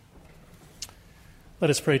Let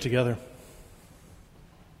us pray together.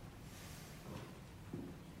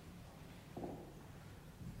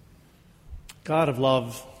 God of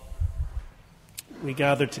love, we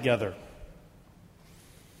gather together,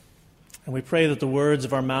 and we pray that the words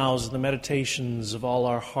of our mouths and the meditations of all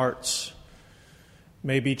our hearts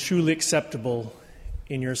may be truly acceptable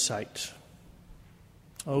in your sight.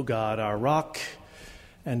 O God, our rock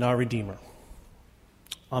and our Redeemer.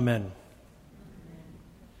 Amen.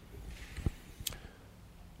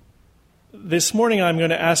 This morning I'm going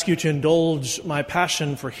to ask you to indulge my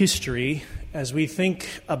passion for history as we think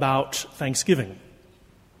about Thanksgiving.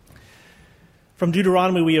 From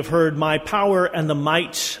Deuteronomy we have heard, "My power and the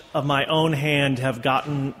might of my own hand have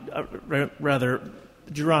gotten,"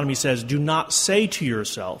 Deuteronomy says, "Do not say to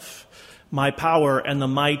yourself, my power and the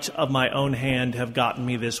might of my own hand have gotten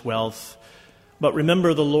me this wealth, but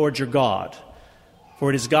remember the Lord your God, for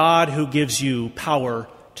it is God who gives you power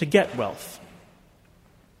to get wealth."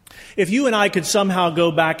 If you and I could somehow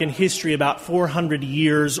go back in history about 400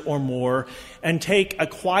 years or more and take a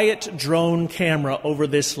quiet drone camera over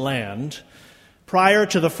this land prior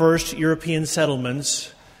to the first European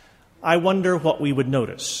settlements, I wonder what we would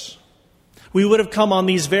notice. We would have come on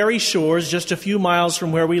these very shores just a few miles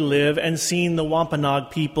from where we live and seen the Wampanoag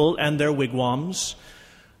people and their wigwams,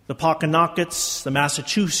 the Pokanockets, the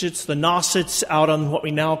Massachusetts, the Nausetts out on what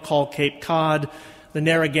we now call Cape Cod, the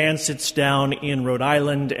Narragansetts down in Rhode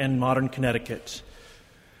Island and modern Connecticut.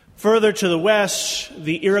 Further to the west,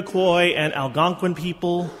 the Iroquois and Algonquin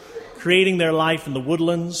people creating their life in the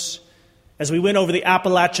woodlands. As we went over the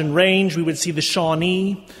Appalachian Range, we would see the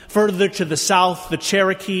Shawnee. Further to the south, the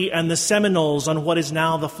Cherokee and the Seminoles on what is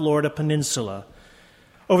now the Florida Peninsula.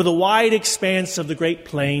 Over the wide expanse of the Great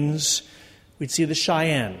Plains, we'd see the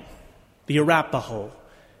Cheyenne, the Arapaho,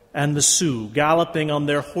 and the Sioux galloping on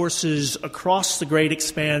their horses across the great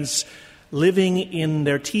expanse, living in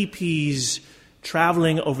their teepees,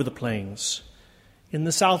 traveling over the plains. In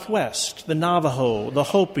the southwest, the Navajo, the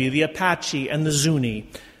Hopi, the Apache, and the Zuni,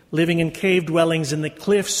 living in cave dwellings in the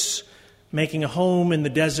cliffs, making a home in the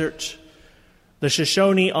desert. The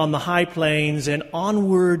Shoshone on the high plains, and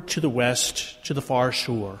onward to the west, to the far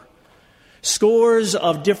shore. Scores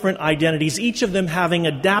of different identities, each of them having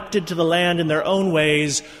adapted to the land in their own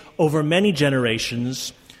ways over many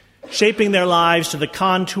generations, shaping their lives to the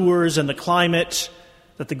contours and the climate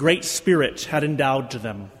that the Great Spirit had endowed to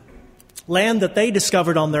them. Land that they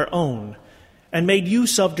discovered on their own and made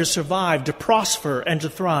use of to survive, to prosper, and to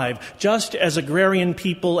thrive, just as agrarian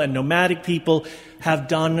people and nomadic people have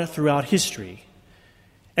done throughout history.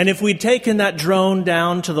 And if we'd taken that drone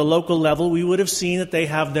down to the local level, we would have seen that they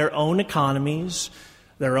have their own economies,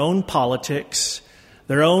 their own politics,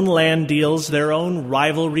 their own land deals, their own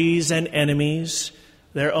rivalries and enemies,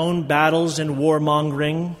 their own battles and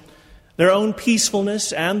warmongering, their own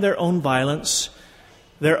peacefulness and their own violence,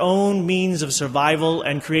 their own means of survival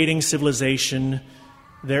and creating civilization,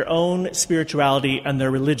 their own spirituality and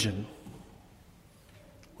their religion.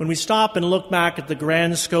 When we stop and look back at the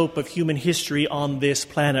grand scope of human history on this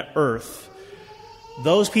planet Earth,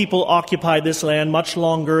 those people occupied this land much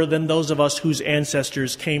longer than those of us whose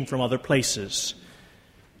ancestors came from other places.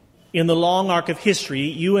 In the long arc of history,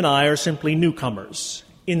 you and I are simply newcomers,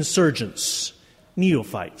 insurgents,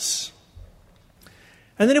 neophytes.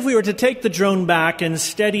 And then if we were to take the drone back and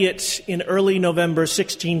steady it in early November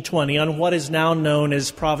 1620 on what is now known as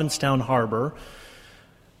Provincetown Harbor,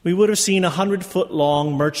 we would have seen a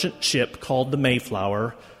 100-foot-long merchant ship called the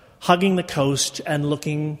Mayflower hugging the coast and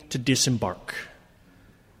looking to disembark.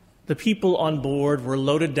 The people on board were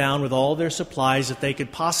loaded down with all their supplies that they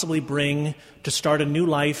could possibly bring to start a new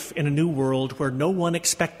life in a new world where no one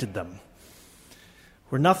expected them,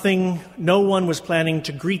 where no one was planning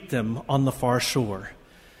to greet them on the far shore.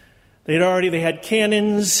 They had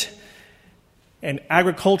cannons and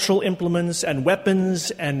agricultural implements and weapons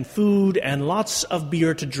and food and lots of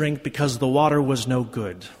beer to drink because the water was no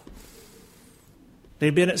good.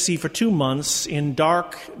 They'd been at sea for 2 months in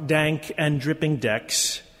dark, dank, and dripping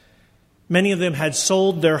decks. Many of them had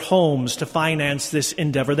sold their homes to finance this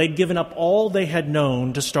endeavor. They'd given up all they had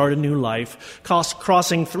known to start a new life,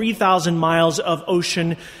 crossing 3,000 miles of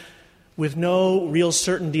ocean with no real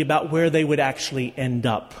certainty about where they would actually end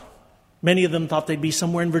up. Many of them thought they'd be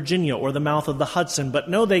somewhere in Virginia or the mouth of the Hudson, but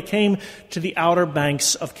no, they came to the outer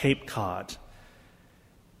banks of Cape Cod.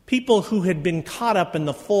 People who had been caught up in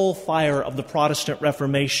the full fire of the Protestant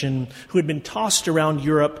Reformation, who had been tossed around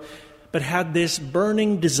Europe, but had this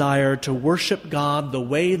burning desire to worship God the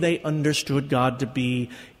way they understood God to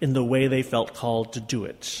be, in the way they felt called to do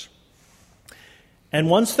it. And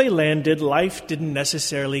once they landed, life didn't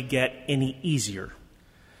necessarily get any easier.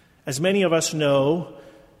 As many of us know,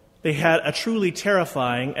 they had a truly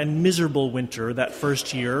terrifying and miserable winter that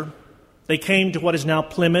first year. They came to what is now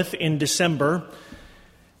Plymouth in December,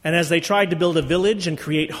 and as they tried to build a village and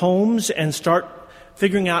create homes and start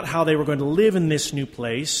figuring out how they were going to live in this new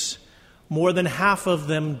place, more than half of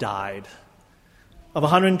them died. Of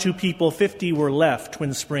 102 people, 50 were left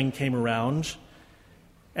when spring came around,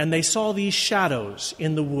 and they saw these shadows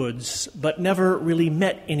in the woods, but never really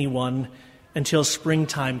met anyone until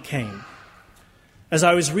springtime came. As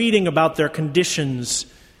I was reading about their conditions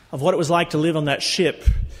of what it was like to live on that ship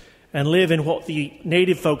and live in what the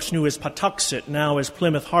native folks knew as Patuxet, now as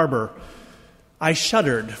Plymouth Harbor, I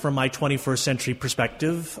shuddered from my 21st century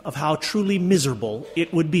perspective of how truly miserable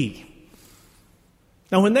it would be.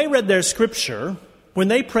 Now, when they read their scripture, when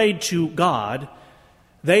they prayed to God,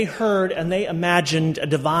 they heard and they imagined a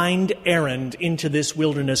divine errand into this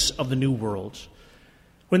wilderness of the New World.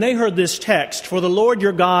 When they heard this text, "For the Lord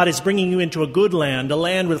your God is bringing you into a good land, a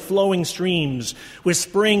land with flowing streams, with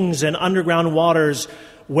springs and underground waters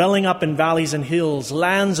welling up in valleys and hills,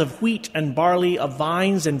 lands of wheat and barley, of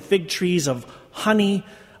vines and fig trees, of honey,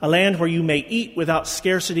 a land where you may eat without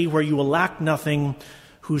scarcity, where you will lack nothing,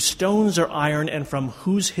 whose stones are iron and from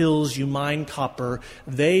whose hills you mine copper,"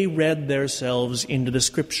 they read themselves into the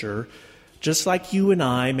scripture, just like you and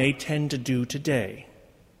I may tend to do today.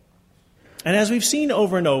 And as we've seen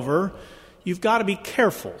over and over, you've got to be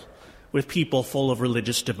careful with people full of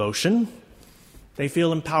religious devotion. They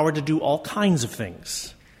feel empowered to do all kinds of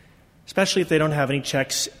things, especially if they don't have any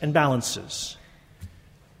checks and balances.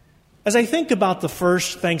 As I think about the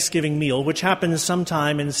first Thanksgiving meal, which happens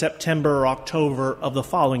sometime in September or October of the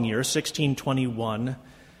following year, 1621,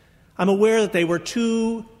 I'm aware that they were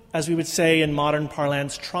two, as we would say in modern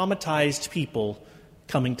parlance, traumatized people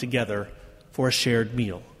coming together for a shared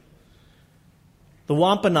meal. The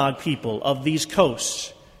Wampanoag people of these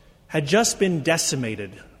coasts had just been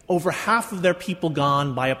decimated, over half of their people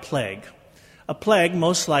gone by a plague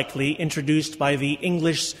most likely introduced by the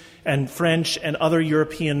English and French and other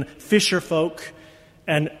European fisher folk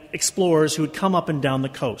and explorers who had come up and down the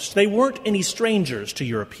coast. They weren't any strangers to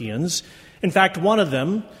Europeans. In fact, one of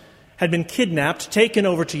them had been kidnapped, taken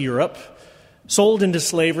over to Europe, sold into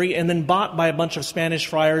slavery, and then bought by a bunch of Spanish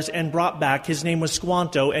friars and brought back. His name was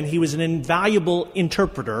Squanto, and he was an invaluable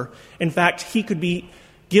interpreter. In fact, he could be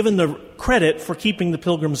given the credit for keeping the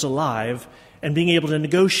Pilgrims alive and being able to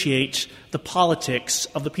negotiate the politics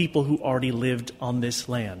of the people who already lived on this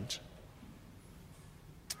land.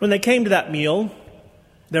 When they came to that meal,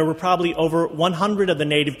 there were probably over 100 of the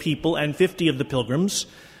native people and 50 of the Pilgrims.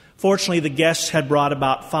 Fortunately, the guests had brought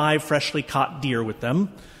about 5 freshly caught deer with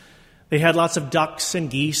them. They had lots of ducks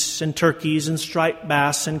and geese and turkeys and striped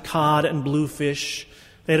bass and cod and bluefish.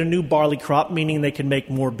 They had a new barley crop, meaning they could make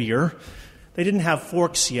more beer. They didn't have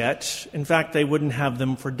forks yet. In fact, they wouldn't have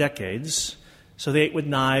them for decades. So they ate with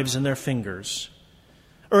knives in their fingers.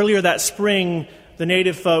 Earlier that spring, the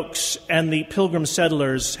native folks and the Pilgrim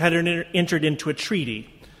settlers had entered into a treaty,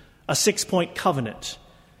 a 6-point covenant,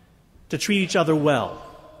 to treat each other well,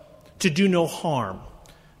 to do no harm,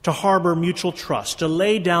 to harbor mutual trust, to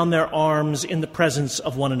lay down their arms in the presence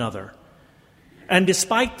of one another. And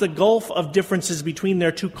despite the gulf of differences between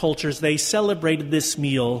their two cultures, they celebrated this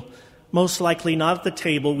meal, most likely not at the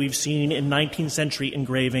table we've seen in 19th century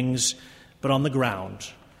engravings, but on the ground,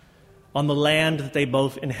 on the land that they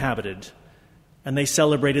both inhabited. And they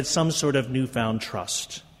celebrated some sort of newfound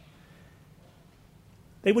trust.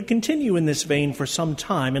 They would continue in this vein for some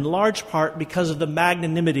time, in large part because of the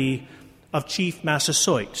magnanimity of Chief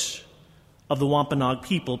Massasoit of the Wampanoag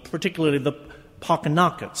people, particularly the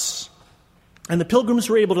Paukanakets. And the Pilgrims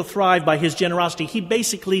were able to thrive by his generosity. He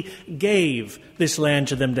basically gave this land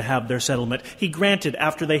to them to have their settlement. He granted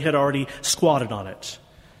after they had already squatted on it.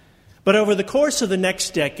 But over the course of the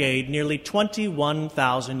next decade, nearly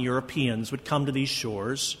 21,000 Europeans would come to these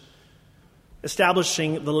shores,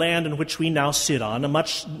 establishing the land in which we now sit on, a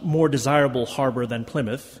much more desirable harbor than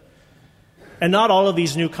Plymouth. And not all of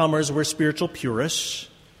these newcomers were spiritual purists.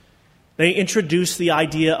 They introduced the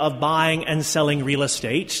idea of buying and selling real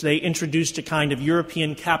estate. They introduced a kind of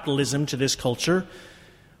European capitalism to this culture,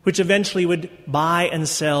 which eventually would buy and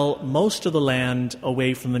sell most of the land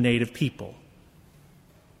away from the native people.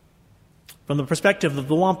 From the perspective of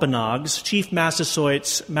the Wampanoags, Chief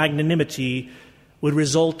Massasoit's magnanimity would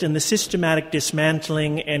result in the systematic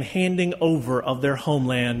dismantling and handing over of their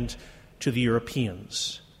homeland to the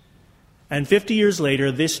Europeans. And 50 years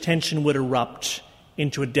later, this tension would erupt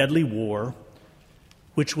into a deadly war,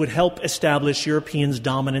 which would help establish Europeans'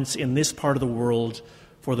 dominance in this part of the world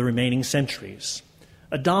for the remaining centuries,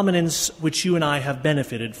 a dominance which you and I have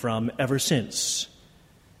benefited from ever since.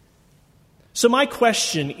 So my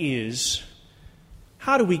question is,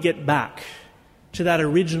 how do we get back to that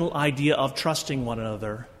original idea of trusting one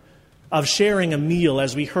another, of sharing a meal,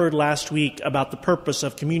 as we heard last week about the purpose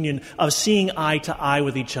of communion, of seeing eye to eye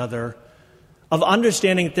with each other, of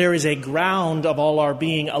understanding that there is a ground of all our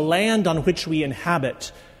being, a land on which we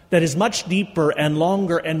inhabit, that is much deeper and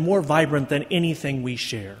longer and more vibrant than anything we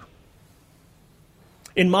share.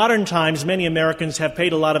 In modern times, many Americans have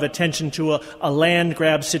paid a lot of attention to a land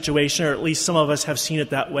grab situation, or at least some of us have seen it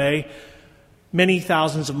that way, many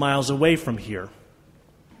thousands of miles away from here,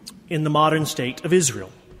 in the modern state of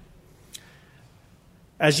Israel.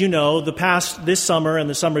 As you know, this summer and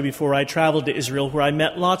the summer before, I traveled to Israel, where I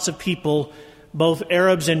met lots of people, both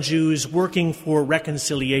Arabs and Jews, working for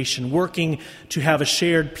reconciliation, working to have a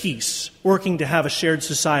shared peace, working to have a shared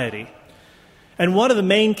society. And one of the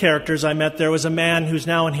main characters I met there was a man who's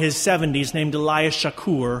now in his 70s named Elias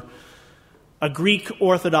Shakur, a Greek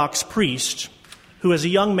Orthodox priest who as a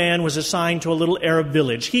young man was assigned to a little Arab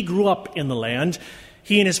village. He grew up in the land.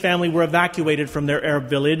 He and his family were evacuated from their Arab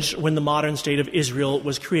village when the modern state of Israel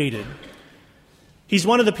was created. He's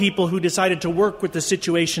one of the people who decided to work with the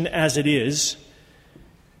situation as it is,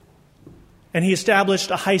 and he established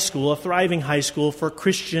a high school, a thriving high school for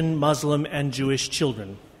Christian, Muslim, and Jewish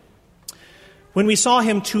children. When we saw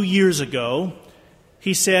him 2 years ago,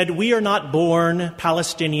 he said, "We are not born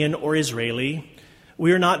Palestinian or Israeli.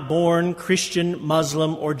 We are not born Christian,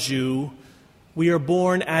 Muslim, or Jew. We are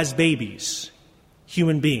born as babies,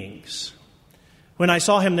 human beings." When I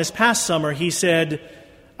saw him this past summer, he said,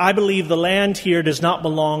 "I believe the land here does not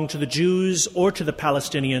belong to the Jews or to the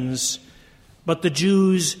Palestinians, but the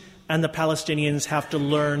Jews and the Palestinians have to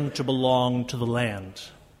learn to belong to the land."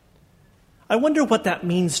 I wonder what that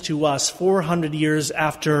means to us 400 years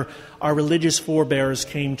after our religious forebears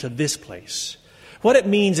came to this place. What it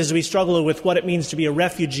means as we struggle with what it means to be a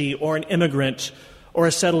refugee or an immigrant or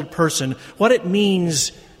a settled person. What it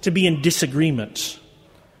means to be in disagreement,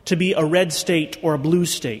 to be a red state or a blue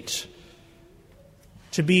state,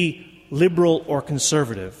 to be liberal or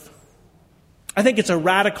conservative. I think it's a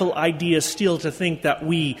radical idea still to think that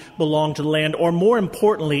we belong to the land, or more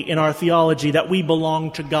importantly in our theology, that we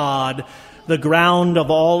belong to God, the ground of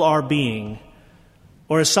all our being.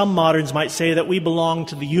 Or as some moderns might say, that we belong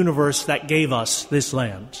to the universe that gave us this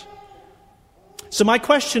land. So my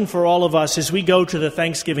question for all of us as we go to the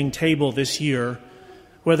Thanksgiving table this year,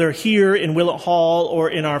 whether here in Willett Hall or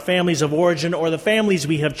in our families of origin or the families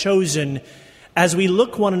we have chosen, as we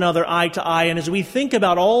look one another eye to eye and as we think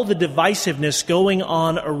about all the divisiveness going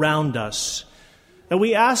on around us, that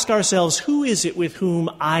we ask ourselves, who is it with whom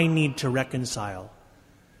I need to reconcile?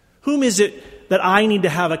 Whom is it that I need to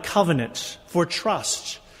have a covenant for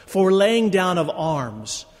trust, for laying down of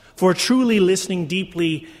arms, for truly listening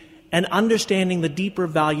deeply and understanding the deeper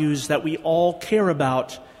values that we all care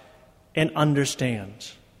about and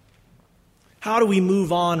understand? How do we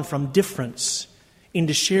move on from difference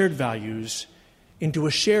into shared values, into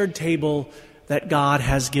a shared table that God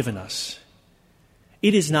has given us?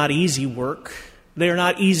 It is not easy work. They are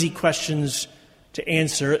not easy questions to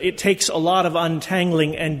answer. It takes a lot of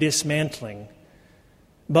untangling and dismantling.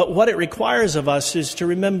 But what it requires of us is to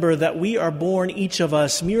remember that we are born, each of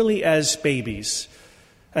us, merely as babies,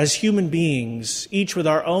 as human beings, each with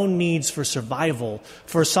our own needs for survival,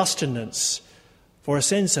 for sustenance, for a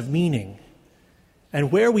sense of meaning.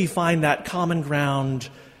 And where we find that common ground,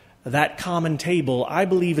 that common table, I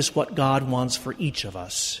believe is what God wants for each of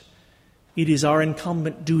us. It is our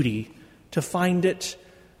incumbent duty to find it,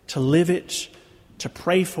 to live it, to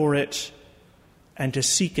pray for it, and to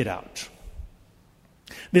seek it out.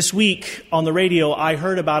 This week on the radio, I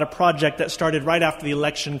heard about a project that started right after the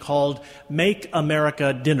election called Make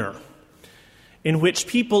America Dinner, in which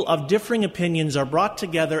people of differing opinions are brought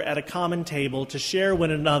together at a common table to share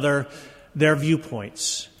one another their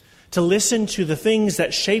viewpoints, to listen to the things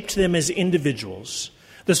that shaped them as individuals.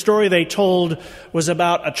 The story they told was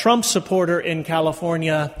about a Trump supporter in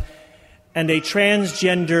California and a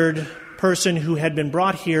transgendered person who had been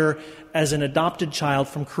brought here as an adopted child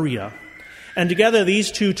from Korea. And together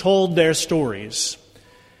these two told their stories.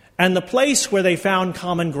 And the place where they found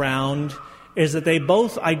common ground is that they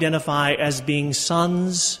both identify as being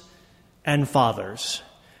sons and fathers.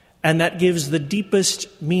 And that gives the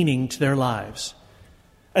deepest meaning to their lives.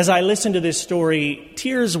 As I listened to this story,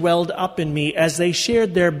 tears welled up in me as they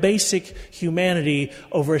shared their basic humanity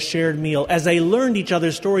over a shared meal, as they learned each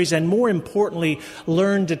other's stories and, more importantly,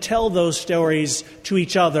 learned to tell those stories to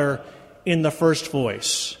each other in the first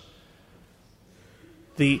voice.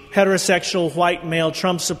 The heterosexual white male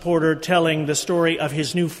Trump supporter telling the story of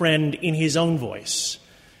his new friend in his own voice,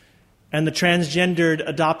 and the transgendered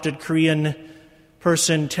adopted Korean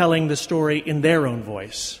person telling the story in their own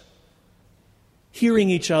voice, hearing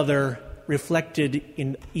each other reflected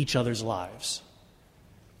in each other's lives.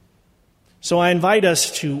 So I invite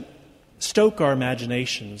us to stoke our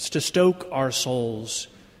imaginations, to stoke our souls,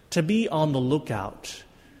 to be on the lookout,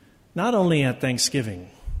 not only at Thanksgiving,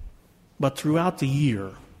 but throughout the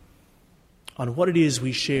year, on what it is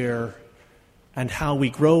we share and how we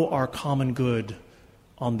grow our common good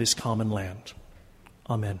on this common land.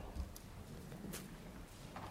 Amen.